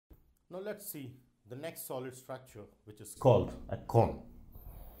Now let's see the next solid structure, which is called a cone.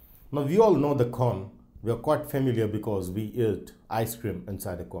 Now we all know the cone. We are quite familiar because we eat ice cream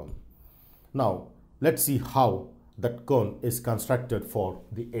inside a cone. Now let's see how that cone is constructed for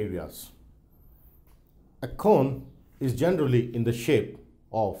the areas. A cone is generally in the shape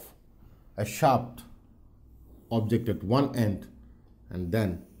of a sharp object at one end and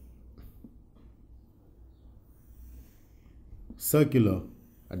then circular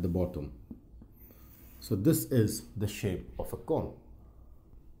at the bottom. So this is the shape of a cone.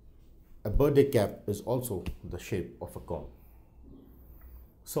 A birthday cap is also the shape of a cone.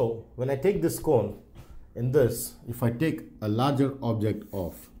 So when I take this cone, in this, if I take a larger object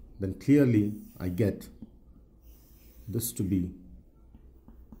off, then clearly I get this to be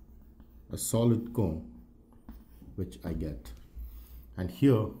a solid cone, which I get. And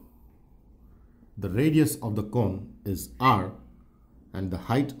here the radius of the cone is R and the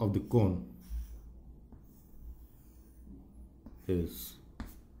height of the cone is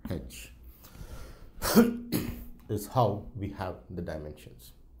H. Is how we have the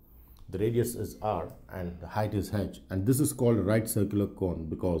dimensions. The radius is R and the height is H, and this is called a right circular cone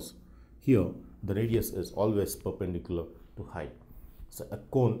because here the radius is always perpendicular to height. So a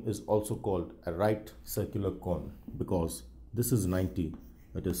cone is also called a right circular cone because this is 90.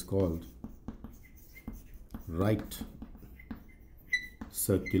 It is called right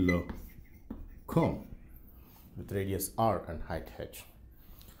circular cone with radius R and height H.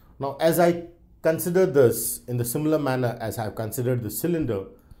 Now as I consider this in the similar manner as I have considered the cylinder,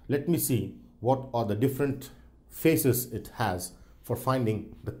 let me see what are the different faces it has for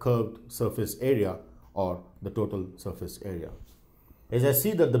finding the curved surface area or the total surface area. As I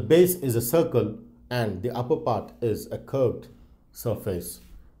see that the base is a circle and the upper part is a curved surface,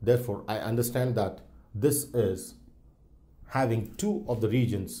 therefore I understand that this is having two of the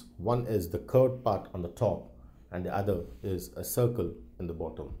regions. One is the curved part on the top and the other is a circle in the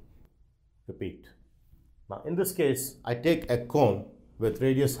bottom. Repeat. Now in this case, I take a cone with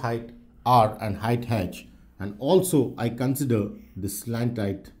radius height R and height H, and also I consider the slant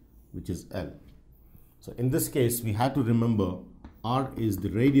height, which is L. So in this case, we have to remember R is the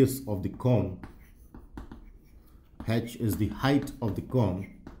radius of the cone, H is the height of the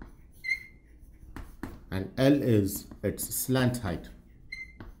cone, and L is its slant height,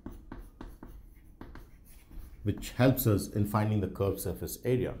 which helps us in finding the curved surface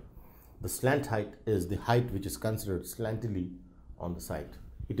area. The slant height is the height which is considered slantily on the side.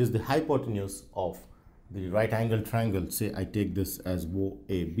 It is the hypotenuse of the right angle triangle. Say I take this as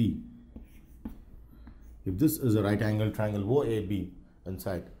OAB. If this is a right angle triangle OAB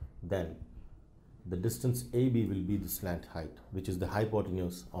inside, then the distance AB will be the slant height, which is the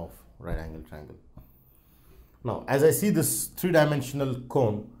hypotenuse of right angle triangle. Now as I see this three-dimensional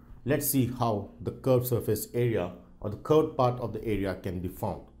cone, let's see how the curved surface area or the curved part of the area can be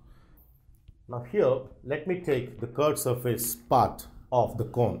found. Now here, let me take the curved surface part of the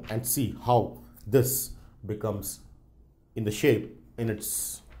cone and see how this becomes in the shape, in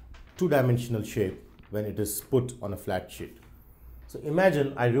its two-dimensional shape when it is put on a flat sheet. So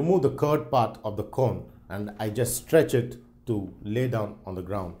imagine I remove the curved part of the cone and I just stretch it to lay down on the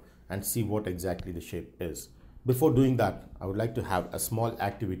ground and see what exactly the shape is. Before doing that, I would like to have a small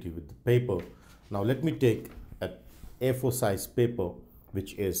activity with the paper. Now let me take a A4 size paper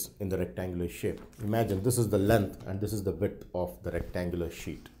which is in the rectangular shape. Imagine this is the length and this is the width of the rectangular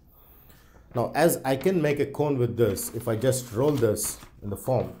sheet. Now as I can make a cone with this, if I just roll this in the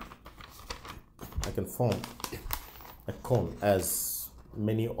form, I can form a cone, as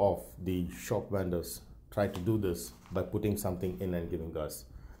many of the shop vendors try to do this by putting something in and giving us.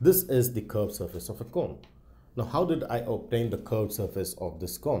 This is the curved surface of a cone. Now how did I obtain the curved surface of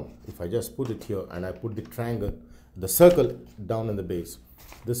this cone? If I just put it here and I put the triangle, the circle down in the base,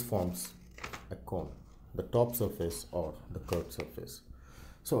 this forms a cone, the top surface or the curved surface.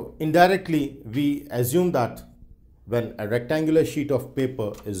 So indirectly we assume that when a rectangular sheet of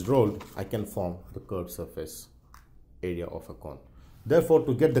paper is rolled, I can form the curved surface area of a cone. Therefore,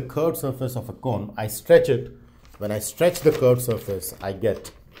 to get the curved surface of a cone, I stretch it. When I stretch the curved surface, I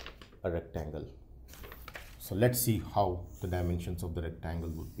get a rectangle. So let's see how the dimensions of the rectangle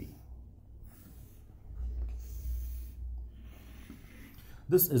would be.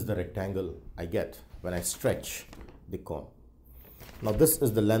 This is the rectangle I get when I stretch the cone. Now this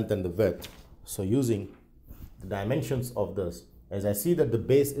is the length and the width. So using the dimensions of this, as I see that the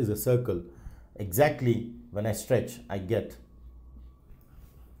base is a circle, exactly when I stretch, I get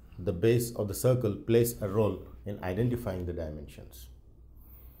the base of the circle plays a role in identifying the dimensions.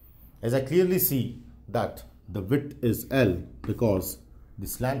 As I clearly see that the width is L because the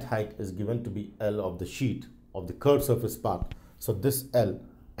slant height is given to be L of the sheet of the curved surface part. So this L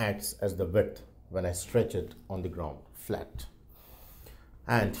acts as the width when I stretch it on the ground flat.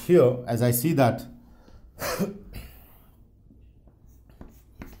 And here, as I see that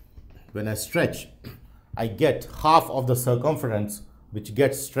when I stretch, I get half of the circumference which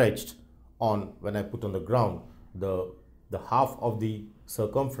gets stretched on when I put on the ground. The half of the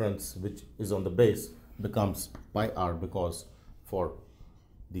circumference which is on the base becomes pi r, because for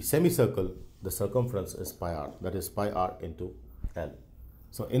the semicircle the circumference is pi r, that is pi r into L.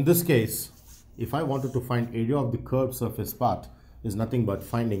 So in this case, if I wanted to find area of the curved surface part, is nothing but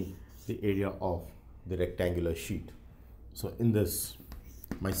finding the area of the rectangular sheet. So in this,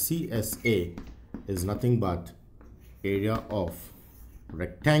 my CSA is nothing but area of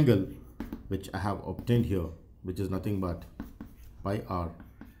rectangle which I have obtained here, which is nothing but pi r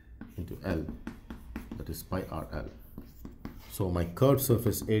into L, that is pi r L. So my curved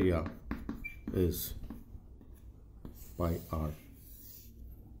surface area is pi r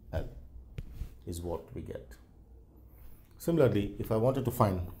L is what we get. Similarly, if I wanted to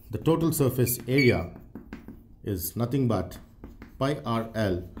find the total surface area, is nothing but pi r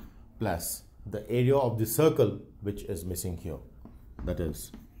L plus the area of the circle which is missing here, that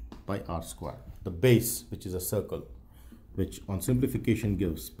is pi r square, the base which is a circle, which on simplification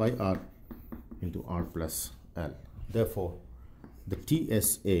gives pi r into r plus L. Therefore, the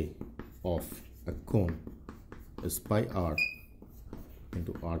TSA of a cone is pi r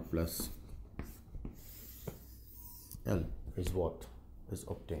into r plus L is what is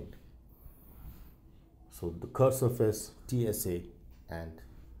obtained. So the curved surface TSA and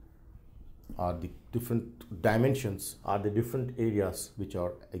are the different dimensions, are the different areas which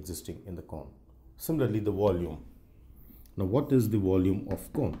are existing in the cone. Similarly, the volume. Now, what is the volume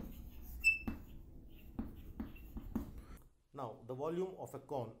of cone? Now, the volume of a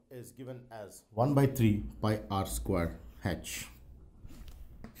cone is given as 1 by 3 pi r square h.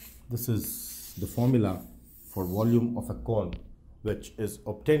 This is the formula for volume of a cone, which is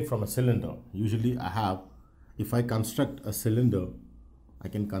obtained from a cylinder. Usually if I construct a cylinder, I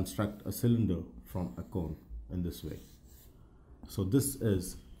can construct a cylinder from a cone in this way. So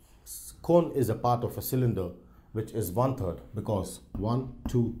cone is a part of a cylinder which is 1/3, because 1,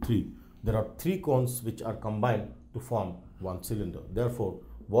 2, 3. There are 3 cones which are combined to form one cylinder. Therefore,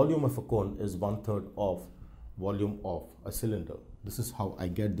 volume of a cone is 1/3 of volume of a cylinder. This is how I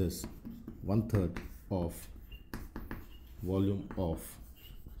get this 1/3 of volume of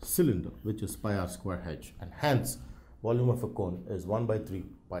cylinder, which is pi r square h, and hence volume of a cone is 1 by 3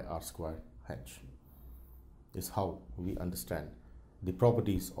 pi r square h. Is how we understand the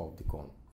properties of the cone.